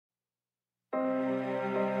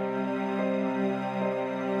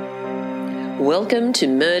Welcome to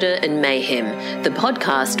Murder and Mayhem, the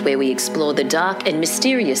podcast where we explore the dark and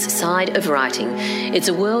mysterious side of writing. It's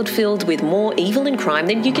a world filled with more evil and crime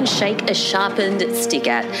than you can shake a sharpened stick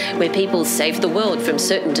at, where people save the world from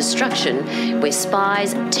certain destruction, where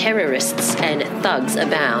spies, terrorists and thugs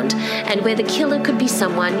abound, and where the killer could be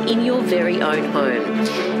someone in your very own home.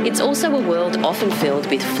 It's also a world often filled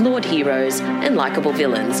with flawed heroes and likeable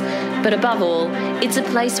villains. But above all, it's a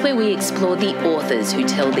place where we explore the authors who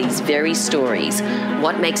tell these very stories,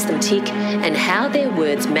 what makes them tick, and how their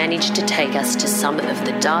words manage to take us to some of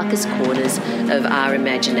the darkest corners of our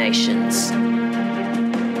imaginations.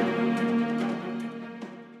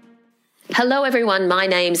 Hello everyone, my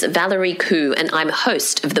name's Valerie Khoo and I'm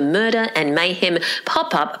host of the Murder and Mayhem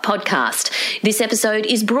pop-up podcast. This episode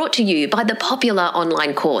is brought to you by the popular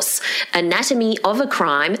online course, Anatomy of a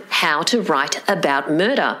Crime, How to Write About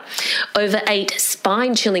Murder. Over 8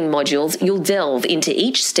 spine-chilling modules, you'll delve into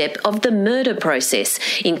each step of the murder process,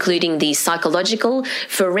 including the psychological,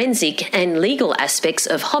 forensic and legal aspects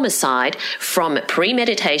of homicide, from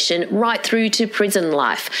premeditation right through to prison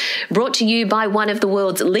life. Brought to you by one of the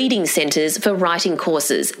world's leading centres for writing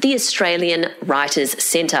courses, the Australian Writers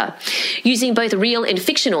Centre. Using both real and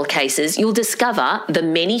fictional cases, you'll discover the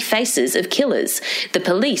many faces of killers, the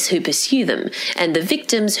police who pursue them, and the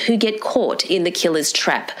victims who get caught in the killer's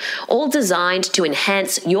trap, all designed to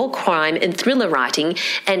enhance your crime and thriller writing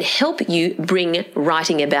and help you bring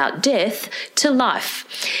writing about death to life.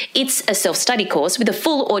 It's a self-study course with a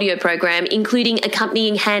full audio program, including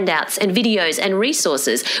accompanying handouts and videos and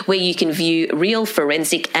resources where you can view real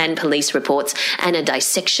forensic and police reports and a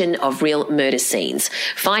dissection of real murder scenes.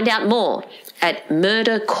 Find out more at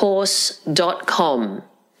murdercourse.com.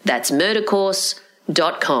 That's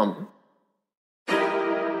murdercourse.com.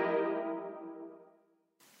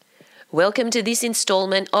 Welcome to this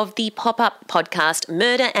installment of the pop-up podcast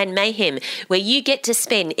Murder and Mayhem, where you get to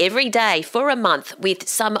spend every day for a month with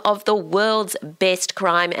some of the world's best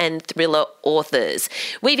crime and thriller authors.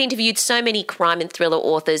 We've interviewed so many crime and thriller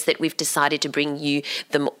authors that we've decided to bring you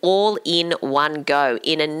them all in one go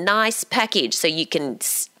in a nice package so you can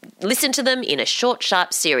listen to them in a short,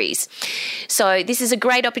 sharp series. So this is a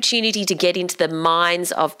great opportunity to get into the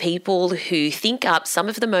minds of people who think up some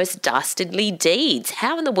of the most dastardly deeds.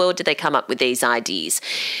 How in the world did they come up with these ideas?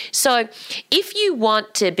 So if you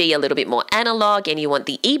want to be a little bit more analog and you want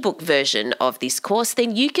the ebook version of this course,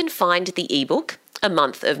 then you can find the ebook, A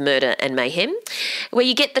Month of Murder and Mayhem, where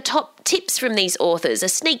you get the top tips from these authors, a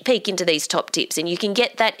sneak peek into these top tips, and you can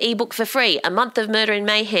get that ebook for free, A Month of Murder and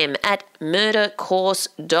Mayhem, at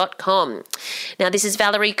murdercourse.com. Now, this is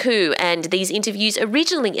Valerie Khoo, and these interviews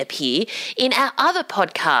originally appear in our other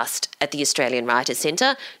podcast at the Australian Writers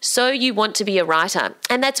Centre, So You Want to Be a Writer.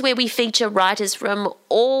 And that's where we feature writers from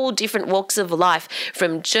all different walks of life,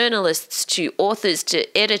 from journalists to authors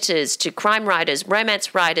to editors to crime writers,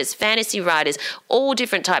 romance writers, fantasy writers, all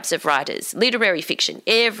different types of writers, literary fiction,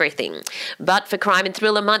 everything. But for Crime and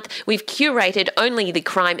Thriller Month, we've curated only the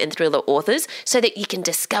crime and thriller authors so that you can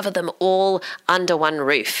discover them all under one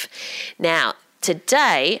roof. Now,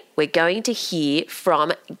 today we're going to hear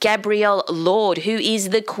from Gabrielle Lord, who is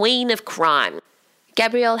the queen of crime.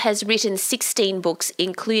 Gabrielle has written 16 books,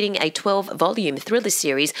 including a 12-volume thriller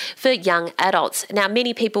series for young adults. Now,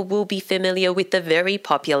 many people will be familiar with the very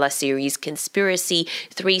popular series Conspiracy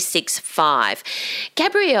 365.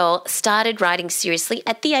 Gabrielle started writing seriously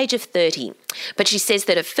at the age of 30, but she says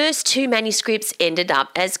that her first 2 manuscripts ended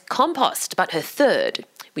up as compost, but her third,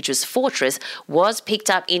 which was Fortress, was picked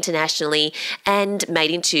up internationally and made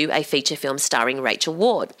into a feature film starring Rachel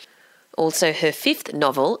Ward. Also, her 5th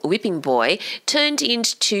novel, Whipping Boy, turned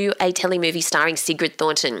into a telemovie starring Sigrid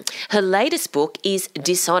Thornton. Her latest book is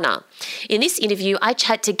Dishonour. In this interview, I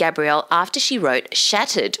chat to Gabrielle after she wrote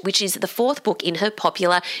Shattered, which is the 4th book in her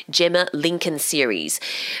popular Gemma Lincoln series.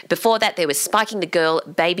 Before that, there was Spiking the Girl,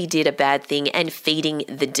 Baby Did a Bad Thing, and Feeding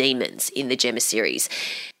the Demons in the Gemma series.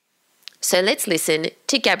 So let's listen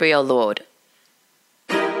to Gabrielle Lord.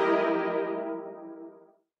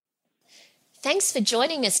 Thanks for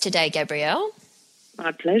joining us today, Gabrielle.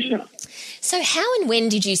 My pleasure. So how and when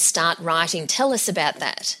did you start writing? Tell us about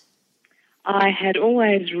that. I had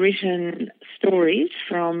always written stories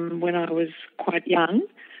from when I was quite young.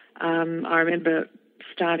 I remember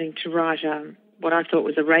starting to write what I thought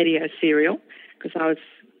was a radio serial, because I was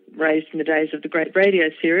raised in the days of the great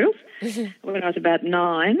radio serials. When I was about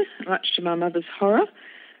 9, much to my mother's horror,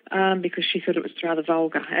 because she thought it was rather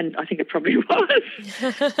vulgar, and I think it probably was.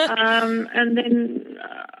 And then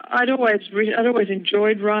I'd always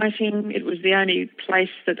enjoyed writing. It was the only place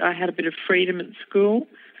that I had a bit of freedom at school.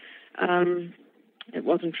 It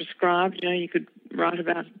wasn't prescribed. You could write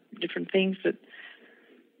about different things that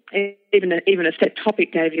even a set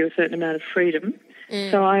topic gave you a certain amount of freedom.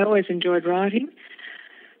 So I always enjoyed writing.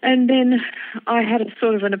 And then I had a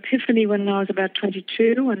sort of an epiphany when I was about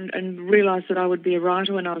 22 and realised that I would be a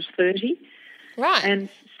writer when I was 30. Right. And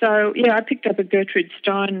so, I picked up a Gertrude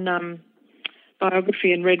Stein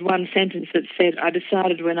biography and read one sentence that said, I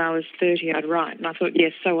decided when I was 30 I'd write. And I thought,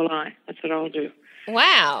 yes, so will I. That's what I'll do.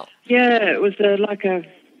 Wow. Yeah, it was like a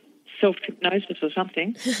self-hypnosis or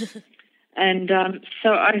something. And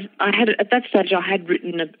so I had, at that stage, I had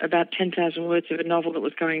written about 10,000 words of a novel that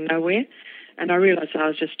was going nowhere. And I realised I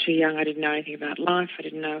was just too young. I didn't know anything about life. I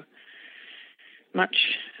didn't know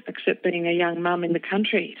much except being a young mum in the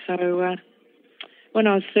country. So when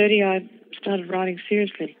I was 30, I started writing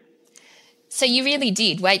seriously. So you really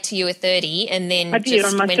did wait till you were 30 and then I did.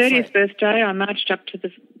 just On my went 30th birthday, I marched up to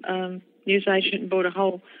the newsagent and bought a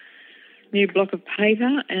whole new block of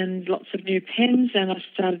paper and lots of new pens, and I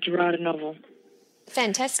started to write a novel.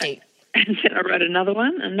 Fantastic. And then I wrote another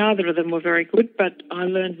one, and neither of them were very good, but I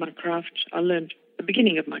learned my craft. I learned the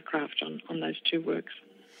beginning of my craft on those two works.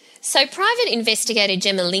 So Private Investigator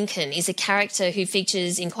Gemma Lincoln is a character who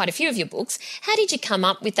features in quite a few of your books. How did you come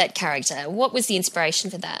up with that character? What was the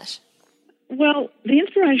inspiration for that? Well, the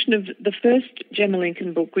inspiration of the first Gemma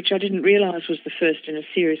Lincoln book, which I didn't realise was the first in a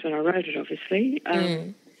series when I wrote it, obviously,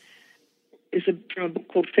 is from a book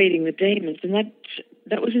called Feeding the Demons, and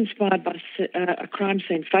that was inspired by a crime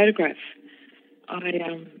scene photograph.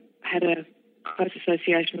 I had a close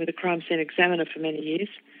association with a crime scene examiner for many years,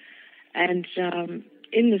 and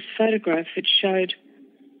in this photograph it showed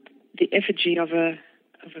the effigy of a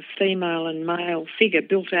female and male figure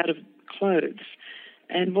built out of clothes.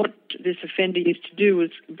 And what this offender used to do was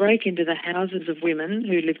break into the houses of women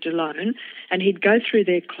who lived alone, and he'd go through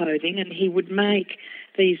their clothing and he would make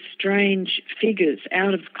these strange figures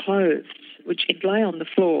out of clothes, which he'd lay on the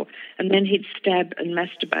floor, and then he'd stab and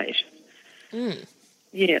masturbate.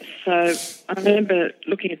 Yes, so I remember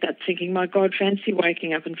looking at that thinking, my God, fancy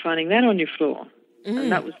waking up and finding that on your floor.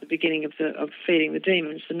 And that was the beginning of Feeding the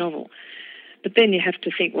Demons, the novel. But then you have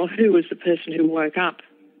to think, well, who was the person who woke up?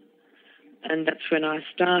 And that's when I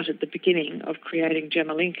started the beginning of creating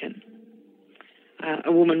Gemma Lincoln.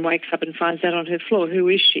 A woman wakes up and finds that on her floor. Who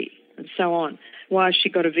is she? And so on. Why has she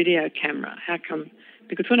got a video camera? How come?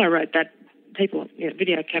 Because when I wrote that,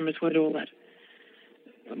 video cameras weren't all that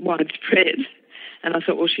widespread. And I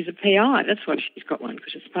thought, well, she's a PI. That's why she's got one,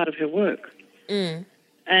 because it's part of her work.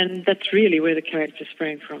 And that's really where the character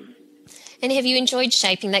sprang from. And have you enjoyed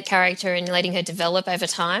shaping that character and letting her develop over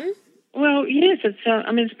time? Well, yes,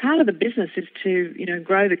 it's part of the business is to,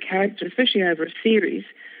 grow the character, especially over a series,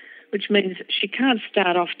 which means she can't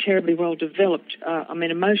start off terribly well developed,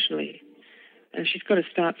 emotionally. And she's got to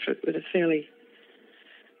start with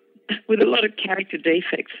a lot of character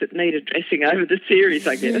defects that need addressing over the series,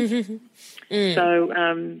 I guess. So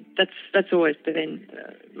that's always been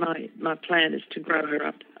my plan, is to grow her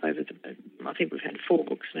up over I think we've had 4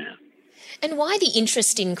 books now. And why the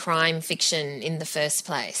interest in crime fiction in the first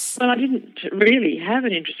place? Well, I didn't really have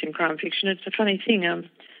an interest in crime fiction. It's a funny thing.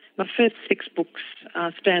 My first 6 books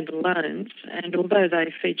are standalones, and although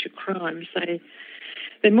they feature crimes,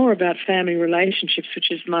 they're more about family relationships,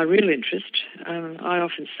 which is my real interest. I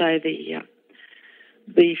often say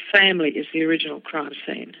the family is the original crime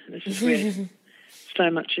scene. This is where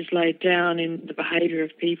so much is laid down in the behaviour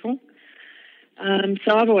of people.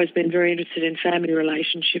 So I've always been very interested in family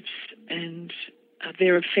relationships and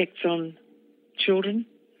their effects on children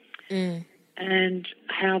and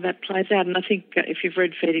how that plays out. And I think if you've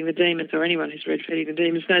read Feeding the Demons, or anyone who's read Feeding the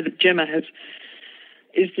Demons, know that Gemma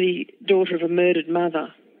is the daughter of a murdered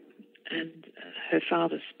mother, and her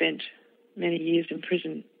father spent many years in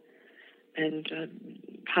prison. And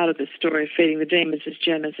part of the story of Feeding the Demons is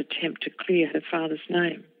Gemma's attempt to clear her father's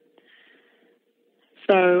name.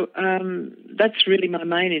 So that's really my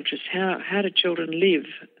main interest. How do children live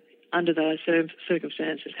under those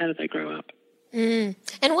circumstances? How do they grow up? And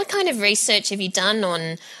what kind of research have you done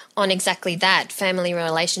on exactly that, family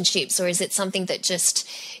relationships, or is it something that just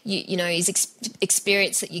is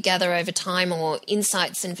experience that you gather over time, or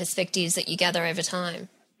insights and perspectives that you gather over time?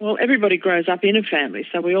 Well, everybody grows up in a family,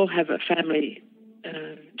 so we all have a family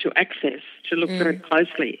to access, to look very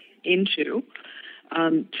closely into.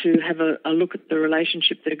 To have a look at the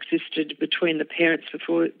relationship that existed between the parents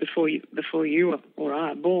before you or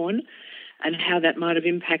I are born, and how that might have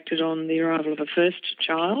impacted on the arrival of a first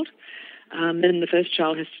child. Then the first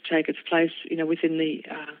child has to take its place, within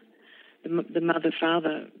the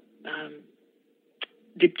mother-father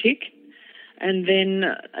diptych, And then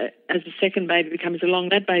as the second baby comes along,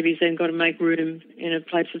 that baby's then got to make room in a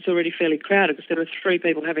place that's already fairly crowded because there are 3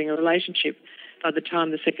 people having a relationship by the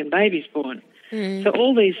time the second baby's born. So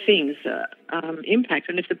all these things impact.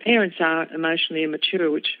 And if the parents are emotionally immature,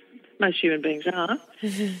 which most human beings are,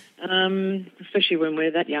 especially when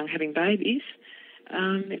we're that young having babies,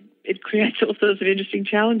 it creates all sorts of interesting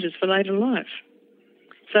challenges for later life.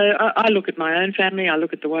 So I look at my own family, I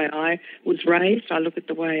look at the way I was raised, I look at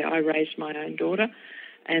the way I raised my own daughter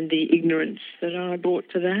and the ignorance that I brought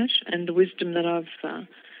to that and the wisdom that I've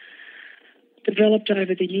developed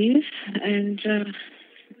over the years. And,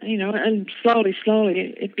 and slowly,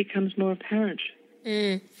 it becomes more apparent.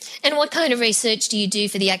 And what kind of research do you do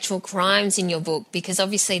for the actual crimes in your book? Because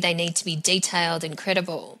obviously they need to be detailed and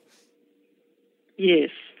credible.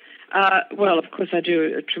 Yes. Well, of course, I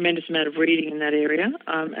do a tremendous amount of reading in that area.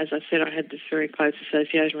 As I said, I had this very close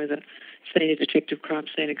association with a senior detective crime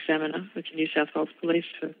scene examiner with the New South Wales Police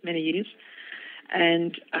for many years.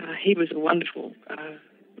 And he was a wonderful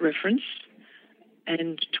reference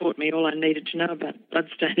and taught me all I needed to know about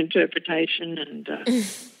bloodstain interpretation and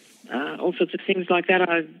all sorts of things like that.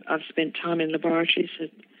 I've spent time in laboratories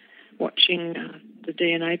watching the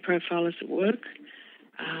DNA profilers at work.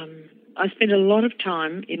 I spend a lot of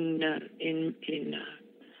time in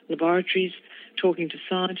laboratories talking to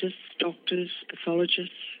scientists, doctors,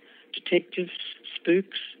 pathologists, detectives,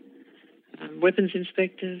 spooks, weapons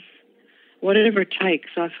inspectors, whatever it takes.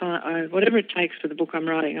 Whatever it takes for the book I'm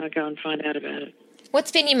writing, I go and find out about it.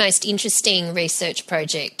 What's been your most interesting research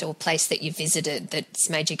project or place that you visited that's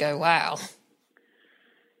made you go, wow?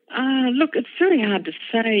 Look, it's very hard to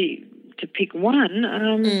say, to pick one.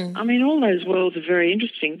 I mean, all those worlds are very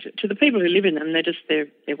interesting. To the people who live in them, they're just their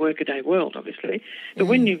workaday world, obviously. But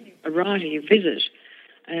when you're a writer, you visit.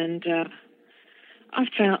 And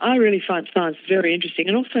I really find science very interesting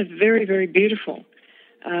and also very, very beautiful.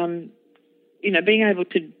 Being able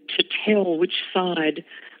to tell which side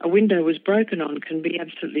a window was broken on can be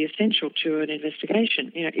absolutely essential to an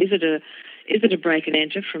investigation. Is it a break and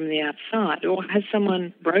enter from the outside, or has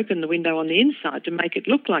someone broken the window on the inside to make it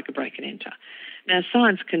look like a break and enter? Now,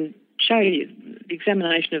 science can show you, the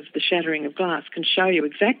examination of the shattering of glass can show you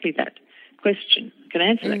exactly that question, can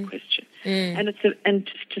answer that question. And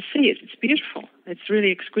to see it, it's beautiful. It's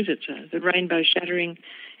really exquisite. The rainbow shattering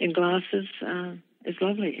in glasses is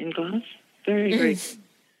lovely in glass. Very, very,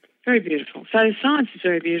 very beautiful. So science is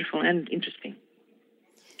very beautiful and interesting.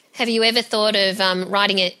 Have you ever thought of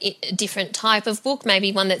writing a different type of book,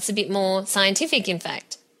 maybe one that's a bit more scientific, in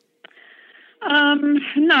fact?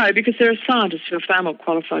 No, because there are scientists who are far more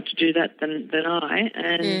qualified to do that than I,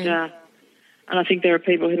 and I think there are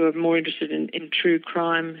people who are more interested in true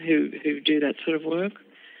crime who do that sort of work.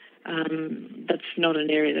 That's not an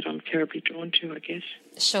area that I'm terribly drawn to, I guess.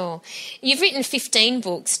 Sure. You've written 15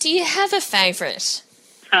 books. Do you have a favourite?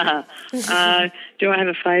 Do I have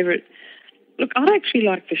a favourite? Look, I actually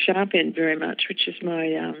like The Sharp End very much, which is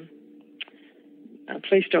my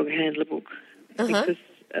police dog handler book, because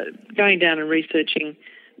going down and researching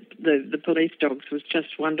the police dogs was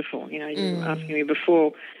just wonderful. You were asking me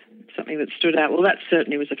before something that stood out. Well, that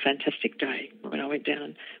certainly was a fantastic day when I went down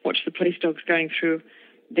and watched the police dogs going through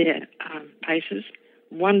their paces.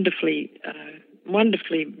 Wonderfully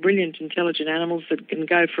brilliant, intelligent animals that can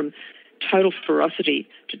go from total ferocity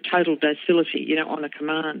to total docility, on a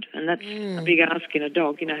command. And that's a big ask in a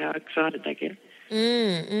dog, how excited they get.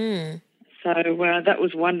 So that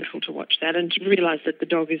was wonderful to watch that and to realise that the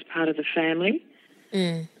dog is part of the family.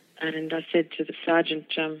 And I said to the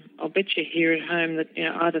sergeant, I'll bet you here at home that,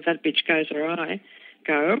 either that bitch goes or I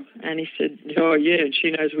go. And he said, oh, yeah, and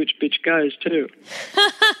she knows which bitch goes too.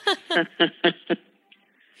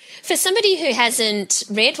 For somebody who hasn't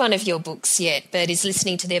read one of your books yet but is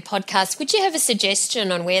listening to their podcast, would you have a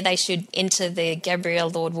suggestion on where they should enter the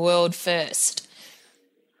Gabrielle Lord world first?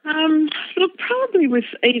 Look, probably with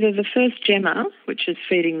either the first Gemma, which is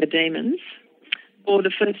Feeding the Demons, or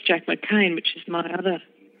the first Jack McCain, which is my other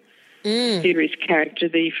series character,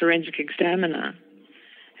 the forensic examiner,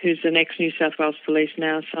 who's an ex-New South Wales Police,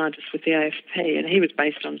 now scientist with the AFP, and he was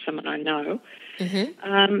based on someone I know.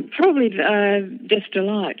 Probably Death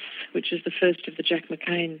Delights, which is the first of the Jack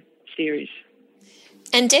McCain series.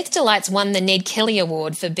 And Death Delights won the Ned Kelly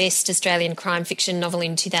Award for Best Australian Crime Fiction Novel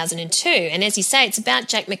in 2002. And as you say, it's about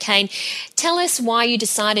Jack McCain. Tell us why you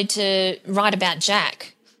decided to write about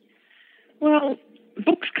Jack. Well,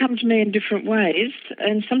 books come to me in different ways,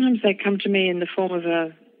 and sometimes they come to me in the form of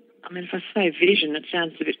if I say vision, it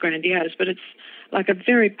sounds a bit grandiose, but it's like a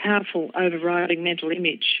very powerful overriding mental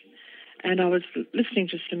image. And I was listening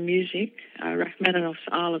to some music, Rachmaninoff's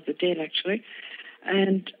Isle of the Dead, actually,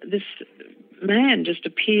 And this man just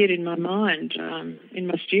appeared in my mind, in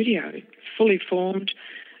my studio, fully formed,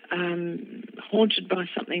 haunted by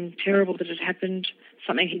something terrible that had happened,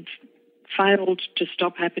 something he'd failed to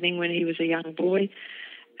stop happening when he was a young boy.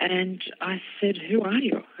 And I said, "Who are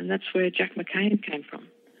you?" And that's where Jack McCain came from.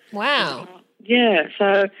 Wow. Yeah,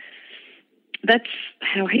 so that's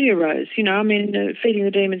how he arose. Feeding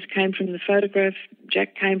the Demons came from the photograph.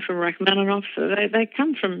 Jack came from Rachmaninoff. So they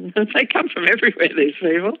come from everywhere, these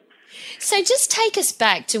people. So just take us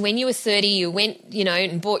back to when you were 30, you went,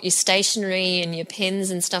 and bought your stationery and your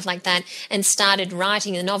pens and stuff like that and started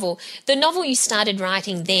writing a novel. The novel you started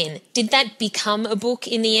writing then, did that become a book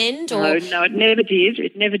in the end? Or? No, it never did.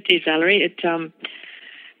 It never did, Valerie.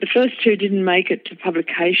 The first two didn't make it to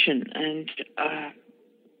publication, and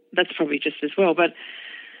that's probably just as well. But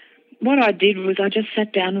what I did was I just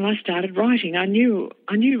sat down and I started writing. I knew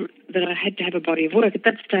that I had to have a body of work. At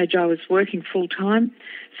that stage I was working full-time,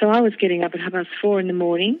 so I was getting up at 4:30 in the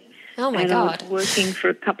morning. Oh, my God. I was working for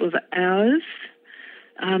a couple of hours,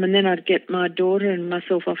 and then I'd get my daughter and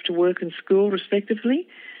myself off to work and school, respectively,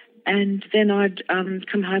 and then I'd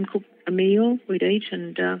come home, cook a meal, we'd eat,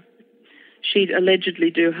 and she'd allegedly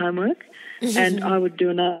do homework, and I would do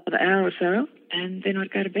another hour or so, and then I'd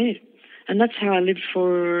go to bed. And that's how I lived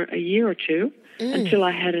for a year or two until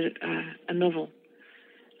I had a novel.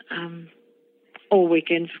 All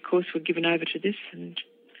weekends, of course, were given over to this. And,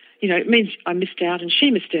 it means I missed out, and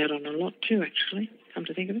she missed out on a lot too, actually, come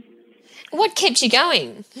to think of it. What kept you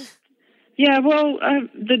going? Yeah, well,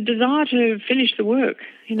 the desire to finish the work,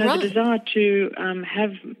 Right. The desire to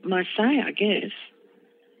have my say, I guess.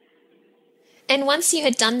 And once you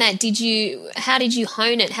had done that, how did you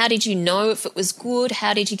hone it? How did you know if it was good?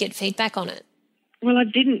 How did you get feedback on it? Well, I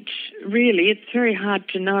didn't really. It's very hard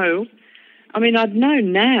to know. I mean, I'd know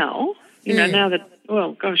now, now that,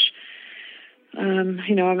 well, gosh,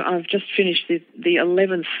 I've just finished the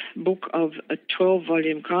 11th book of a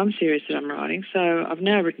 12-volume crime series that I'm writing. So I've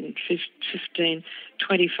now written 15,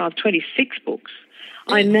 25, 26 books.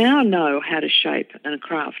 I now know how to shape and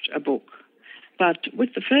craft a book. But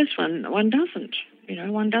with the first one doesn't.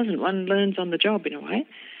 One learns on the job in a way.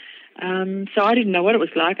 So I didn't know what it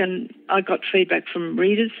was like, and I got feedback from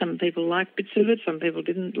readers. Some people liked bits of it, some people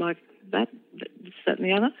didn't like that, and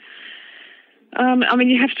the other.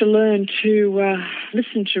 You have to learn to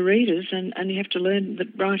listen to readers, and you have to learn that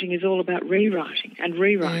writing is all about rewriting and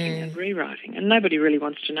rewriting and rewriting, and nobody really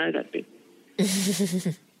wants to know that bit.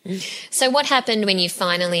 So what happened when you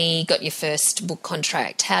finally got your first book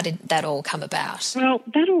contract? How did that all come about? Well,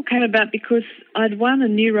 that all came about because I'd won a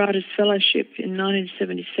New Writers Fellowship in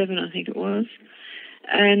 1977, I think it was,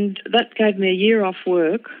 and that gave me a year off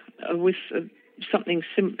work with an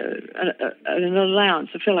allowance,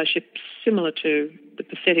 a fellowship similar to the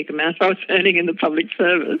pathetic amount I was earning in the public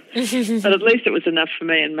service, but at least it was enough for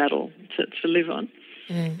me and Madeline to live on.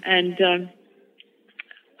 And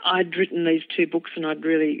I'd written these two books, and I'd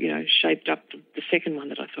really, shaped up the second one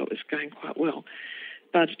that I thought was going quite well.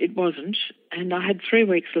 But it wasn't, and I had 3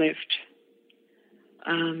 weeks left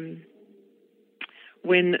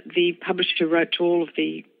when the publisher wrote to all of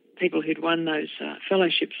the people who'd won those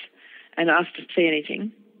fellowships and asked to see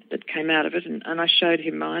anything that came out of it, and I showed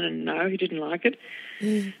him mine, and no, he didn't like it.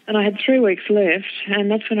 And I had 3 weeks left, and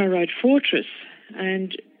that's when I wrote Fortress,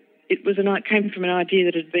 and it came from an idea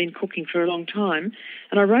that had been cooking for a long time,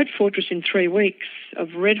 and I wrote Fortress in 3 weeks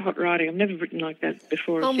of red-hot writing. I've never written like that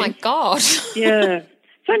before. Oh, my God. Yeah.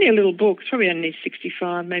 It's only a little book. It's probably only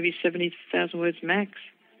 65, maybe 70,000 words max,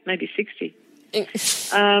 maybe 60.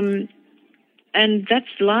 And that's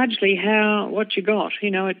largely what you got.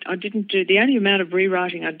 I didn't do the only amount of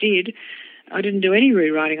rewriting I didn't do any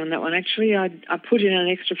rewriting on that one, actually. I put in an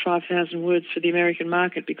extra 5,000 words for the American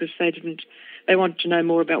market because they wanted to know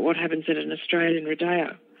more about what happens at an Australian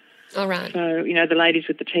rodeo. All right. So, the ladies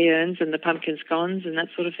with the tea urns and the pumpkin scones and that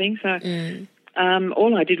sort of thing. So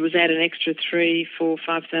all I did was add an extra 3,000, 4,000,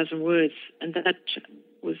 5,000 words, and that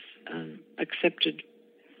was accepted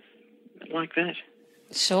like that.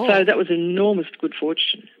 Sure. So that was enormous good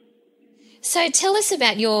fortune. So tell us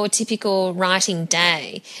about your typical writing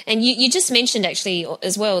day. And you just mentioned actually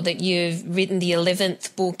as well that you've written the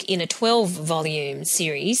 11th book in a 12-volume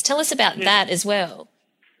series. Tell us about that as well.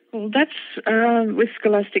 Well, that's with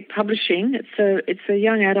Scholastic Publishing. It's a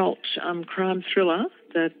young adult crime thriller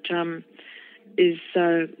that is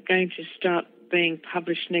going to start being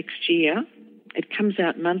published next year. It comes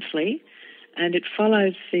out monthly, and it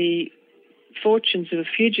follows the fortunes of a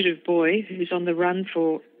fugitive boy who's on the run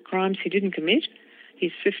for crimes he didn't commit.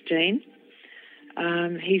 He's 15.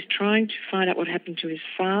 He's trying to find out what happened to his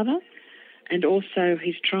father, and also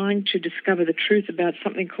he's trying to discover the truth about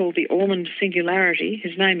something called the Ormond singularity.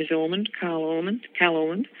 His name is Ormond, Cal Ormond,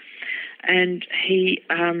 and he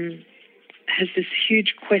has this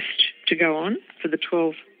huge quest to go on for the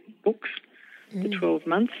 12 books, the 12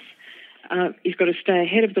 months. He's got to stay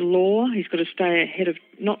ahead of the law. He's got to stay ahead of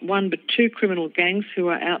not one but two criminal gangs who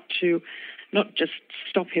are out to not just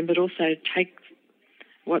stop him but also take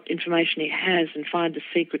what information he has and find the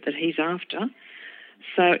secret that he's after.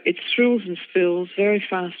 So it's thrills and spills, very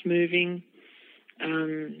fast-moving.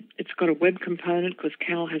 It's got a web component because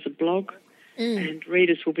Cal has a blog and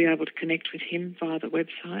readers will be able to connect with him via the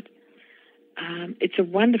website. It's a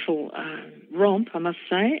wonderful romp, I must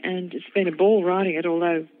say, and it's been a ball writing it,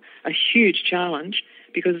 although a huge challenge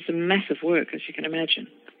because it's a massive work, as you can imagine.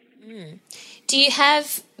 Do you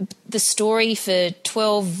have the story for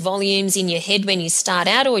 12 volumes in your head when you start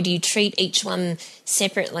out, or do you treat each one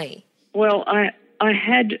separately? Well, I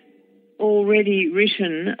had already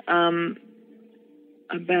written about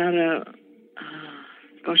a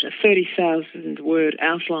 30,000-word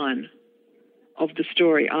outline of the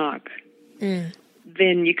story arc.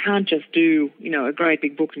 Then you can't just do, a great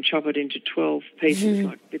big book and chop it into 12 pieces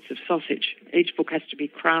like bits of sausage. Each book has to be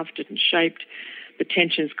crafted and shaped. The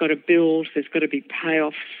tension's got to build. There's got to be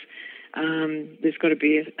payoffs. There's got to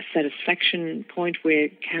be a satisfaction point where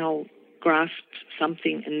Cal grasps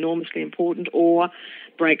something enormously important or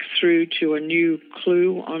breaks through to a new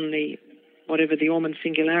clue on whatever the Ormond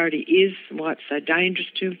singularity is, why it's so dangerous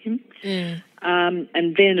to him. And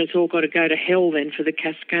then it's all got to go to hell then for the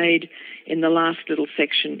cascade in the last little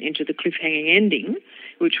section into the cliffhanging ending,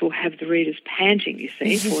 which will have the readers panting, you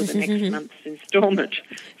see, for the next month's instalment.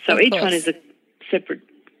 So each one is a separate,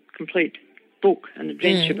 complete book, an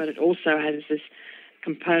adventure, but it also has this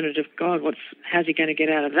component of, God, how's he going to get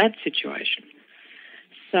out of that situation?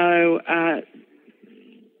 So,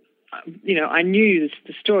 I knew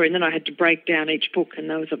the story, and then I had to break down each book, and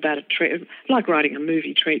that was about like writing a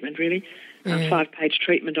movie treatment, really, a 5-page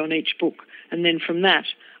treatment on each book. And then from that,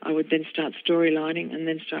 I would then start storylining and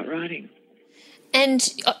then start writing. And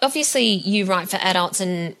obviously you write for adults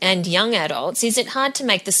and young adults. Is it hard to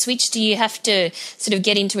make the switch? Do you have to sort of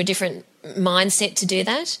get into a different mindset to do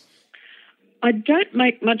that? I don't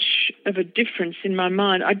make much of a difference in my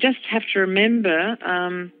mind. I just have to remember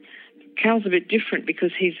Cal's a bit different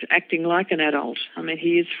because he's acting like an adult. I mean,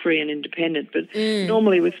 he is free and independent. But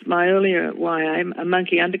normally with my earlier YA, A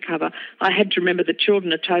Monkey Undercover, I had to remember that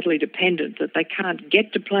children are totally dependent, that they can't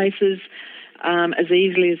get to places as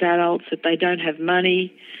easily as adults, that they don't have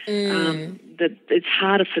money, that it's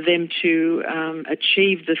harder for them to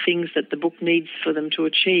achieve the things that the book needs for them to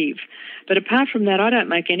achieve. But apart from that, I don't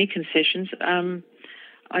make any concessions.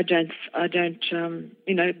 I don't.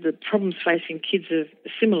 The problems facing kids are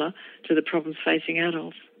similar to the problems facing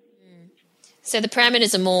adults. So the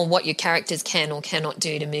parameters are more what your characters can or cannot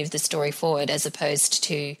do to move the story forward, as opposed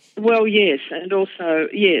to. Well, yes, and also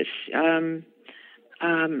yes.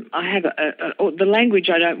 I have the language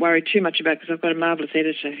I don't worry too much about because I've got a marvellous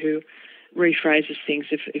editor who rephrases things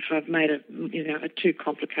if I've made a too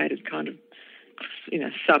complicated kind of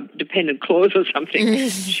sub-dependent clause or something.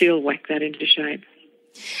 She'll whack that into shape.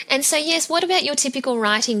 And so, yes, what about your typical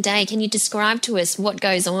writing day? Can you describe to us what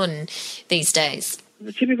goes on these days?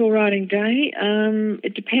 The typical writing day,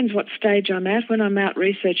 it depends what stage I'm at. When I'm out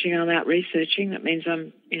researching, I'm out researching. That means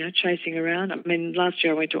I'm, chasing around. I mean, last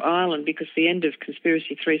year I went to Ireland because the end of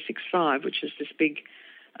Conspiracy 365, which is this big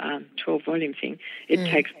 12-volume thing, it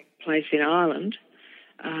takes place in Ireland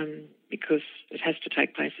because it has to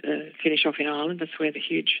take place, finish off in Ireland. That's where the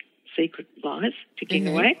huge secret lies, ticking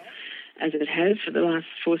away, as it has for the last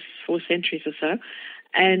four centuries or so.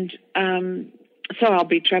 And so I'll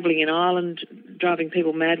be travelling in Ireland, driving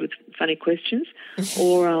people mad with funny questions,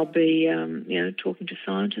 or I'll be, talking to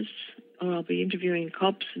scientists, or I'll be interviewing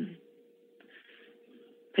cops and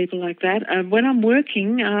people like that. When I'm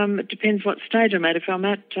working, it depends what stage I'm at. If I'm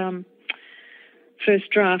at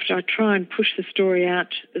first draft, I try and push the story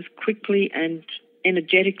out as quickly and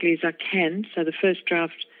energetically as I can. So the first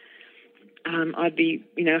draft, I'd be,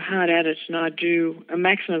 hard at it, and I'd do a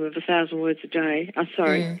maximum of 1,000 words a day.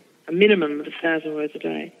 A minimum of 1,000 words a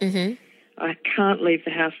day. I can't leave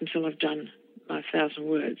the house until I've done my 1,000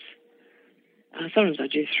 words. Sometimes I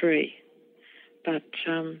do 3. But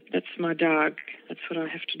that's my dog. That's what I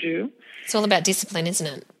have to do. It's all about discipline, isn't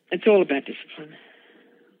it? It's all about discipline.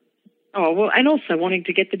 Oh, well, and also wanting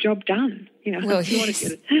to get the job done. Well, if you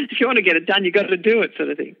want to get it done, you've got to do it, sort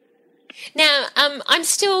of thing. Now, I'm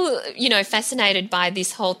still, fascinated by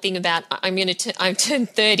this whole thing about I'm turned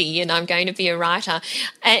 30 and I'm going to be a writer.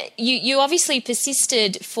 You obviously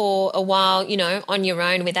persisted for a while, on your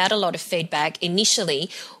own without a lot of feedback initially.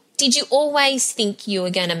 Did you always think you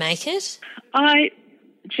were going to make it? I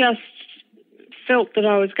just felt that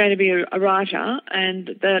I was going to be a writer, and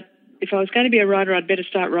that if I was going to be a writer, I'd better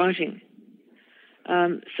start writing.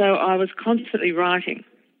 So I was constantly writing.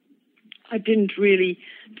 I didn't really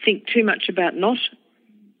think too much about not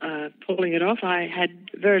pulling it off. I had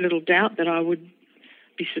very little doubt that I would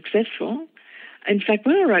be successful. In fact,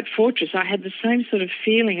 when I wrote Fortress, I had the same sort of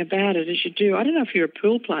feeling about it as you do. I don't know if you're a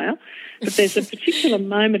pool player, but there's a particular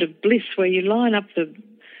moment of bliss where you line up the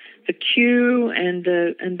cue and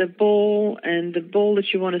the ball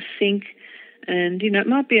that you want to sink, and it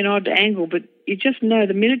might be an odd angle, but you just know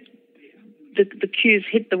the minute the cues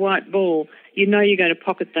hit the white ball, you know you're going to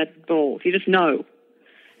pocket that ball. You just know,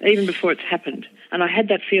 even before it's happened. And I had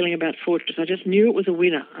that feeling about Fortress. I just knew it was a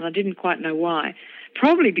winner, and I didn't quite know why.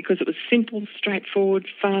 Probably because it was simple, straightforward,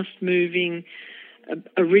 fast-moving,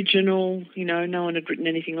 original. No one had written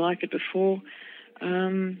anything like it before.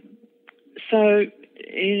 So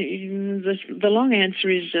the long answer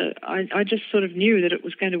is I just sort of knew that it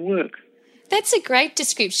was going to work. That's a great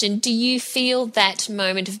description. Do you feel that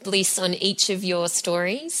moment of bliss on each of your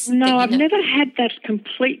stories? No, I've never had that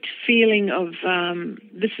complete feeling of I'm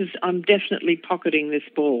definitely pocketing this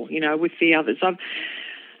ball, with the others. I've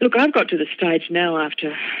got to the stage now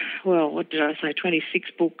after, what did I say,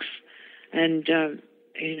 26 books, and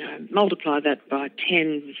multiply that by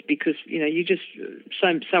 10 because you just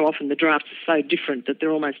so often the drafts are so different that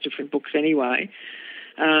they're almost different books anyway.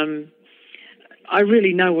 I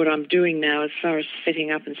really know what I'm doing now as far as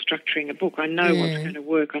setting up and structuring a book. I know what's going to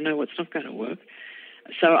work. I know what's not going to work.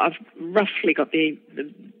 So I've roughly got the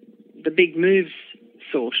big moves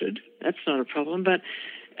sorted. That's not a problem. But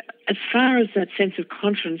as far as that sense of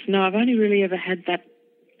confidence, no, I've only really ever had that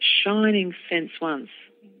shining sense once.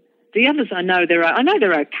 The others I know they're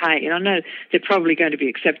okay, and I know they're probably going to be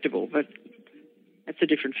acceptable, but that's a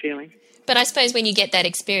different feeling. But I suppose when you get that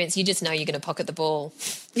experience, you just know you're going to pocket the ball.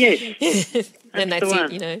 Yes. And that's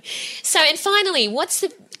it, So, and finally, what's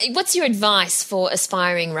your advice for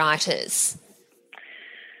aspiring writers?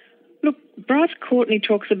 Look, Bryce Courtney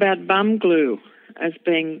talks about bum glue as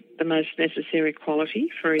being the most necessary quality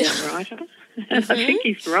for a young writer. And I think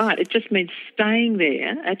he's right. It just means staying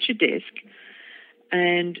there at your desk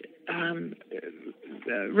and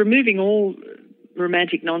removing all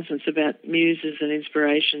romantic nonsense about muses and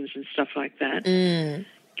inspirations and stuff like that.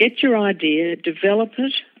 Get your idea, develop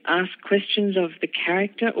it, ask questions of the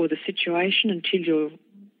character or the situation until you're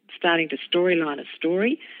starting to storyline a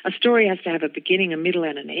story. A story has to have a beginning, a middle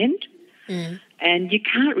and an end. And you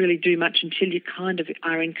can't really do much until you kind of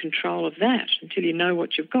are in control of that, until you know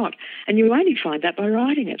what you've got. And you only find that by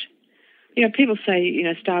writing it. People say,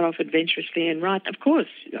 start off adventurously and write. Of course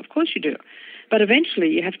you do. But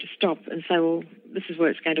eventually you have to stop and say, well, this is where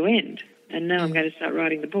it's going to end. And now I'm going to start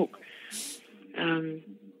writing the book.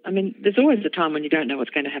 There's always a time when you don't know what's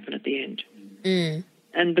going to happen at the end.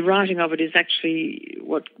 And the writing of it is actually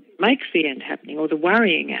what makes the end happening, or the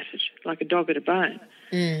worrying at it, like a dog at a bone,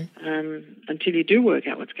 until you do work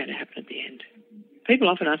out what's going to happen at the end. People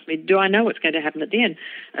often ask me, do I know what's going to happen at the end?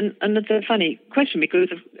 And it's a funny question because,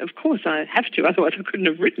 of course, I have to, otherwise I couldn't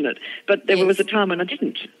have written it. But there was a time when I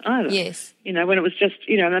didn't either. Yes. When it was just,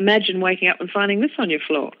 imagine waking up and finding this on your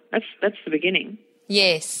floor. That's the beginning.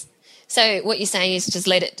 Yes. So what you're saying is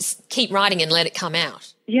just keep writing and let it come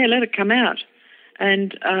out. Yeah, let it come out.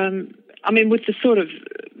 And, with the sort of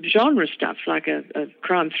genre stuff, like a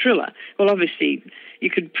crime thriller, well, obviously you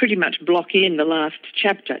could pretty much block in the last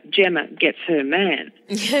chapter, Gemma gets her man.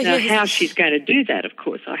 Now, how she's going to do that, of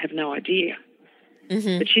course, I have no idea.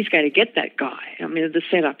 But she's going to get that guy. The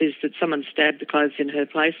setup is that someone stabbed the clothes in her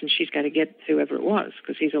place and she's going to get whoever it was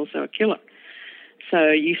because he's also a killer. So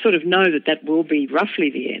you sort of know that will be roughly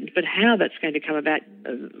the end, but how that's going to come about,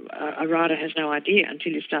 a writer has no idea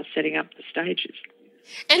until you start setting up the stages.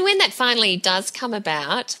 And when that finally does come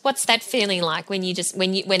about, what's that feeling like when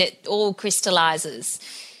it all crystallises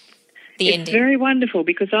the ending? It's very wonderful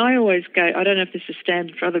because I always go, I don't know if this is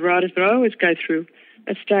standard for other writers, but I always go through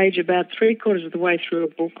a stage about 3/4 of the way through a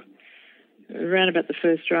book, around about the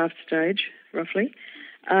first draft stage, roughly.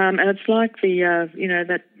 And it's like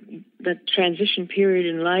that transition period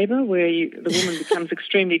in labour where the woman becomes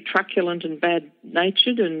extremely truculent and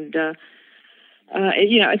bad-natured and...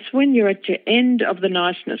 it's when you're at your end of the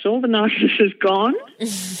niceness. All the niceness is gone,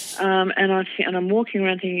 and I'm walking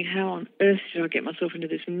around thinking, how on earth did I get myself into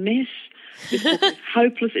this mess? This book is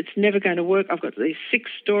hopeless. It's never going to work. I've got these 6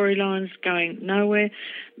 storylines going nowhere.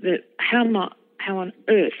 How on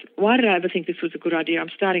earth? Why did I ever think this was a good idea? I'm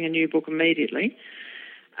starting a new book immediately.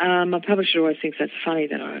 My publisher always thinks that's funny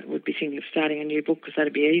that I would be thinking of starting a new book because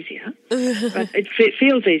that'd be easier. But it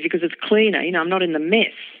feels easy because it's cleaner. I'm not in the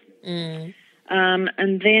mess. Mm.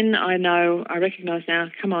 And then I recognise now,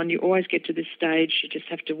 come on, you always get to this stage, you just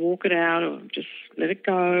have to walk it out or just let it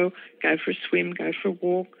go for a swim, go for a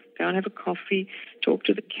walk, go and have a coffee, talk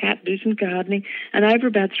to the cat, do some gardening. And over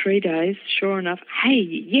about 3 days, sure enough, hey,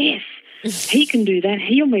 yes, he can do that,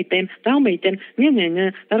 he'll meet them, they'll meet them,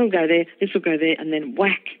 that'll go there, this will go there, and then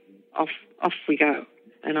whack, off we go.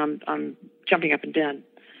 And I'm jumping up and down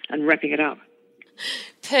and wrapping it up.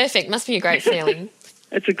 Perfect. Must be a great feeling.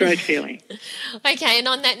 It's a great feeling. Okay, and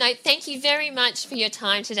on that note, thank you very much for your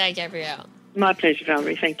time today, Gabrielle. My pleasure,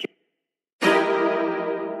 Valerie. Thank you.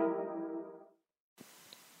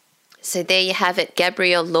 So there you have it,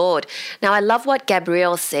 Gabrielle Lord. Now, I love what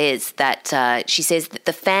Gabrielle says, that she says that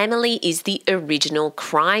the family is the original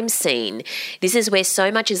crime scene. This is where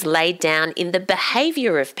so much is laid down in the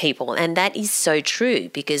behaviour of people, and that is so true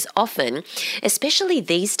because often, especially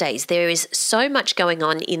these days, there is so much going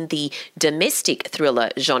on in the domestic thriller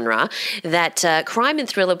genre that crime and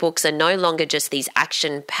thriller books are no longer just these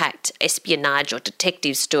action-packed espionage or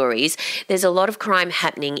detective stories. There's a lot of crime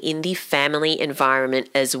happening in the family environment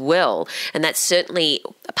as well. And that's certainly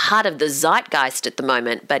part of the zeitgeist at the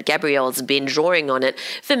moment, but Gabrielle's been drawing on it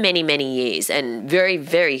for many, many years and very,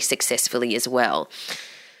 very successfully as well.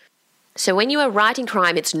 So when you are writing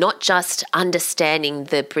crime, it's not just understanding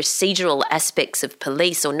the procedural aspects of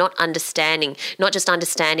police or not just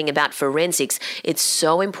understanding about forensics. It's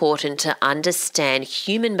so important to understand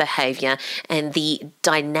human behaviour and the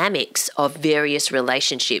dynamics of various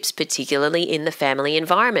relationships, particularly in the family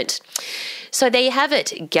environment. So there you have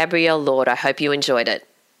it, Gabrielle Lord. I hope you enjoyed it.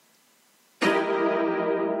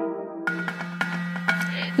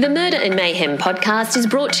 The Murder and Mayhem podcast is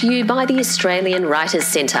brought to you by the Australian Writers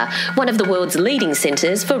Centre, one of the world's leading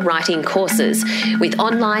centres for writing courses. With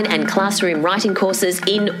online and classroom writing courses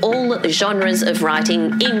in all genres of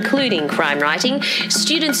writing, including crime writing,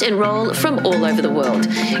 students enrol from all over the world.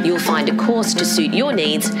 You'll find a course to suit your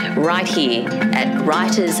needs right here at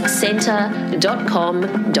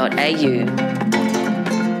writerscentre.com.au.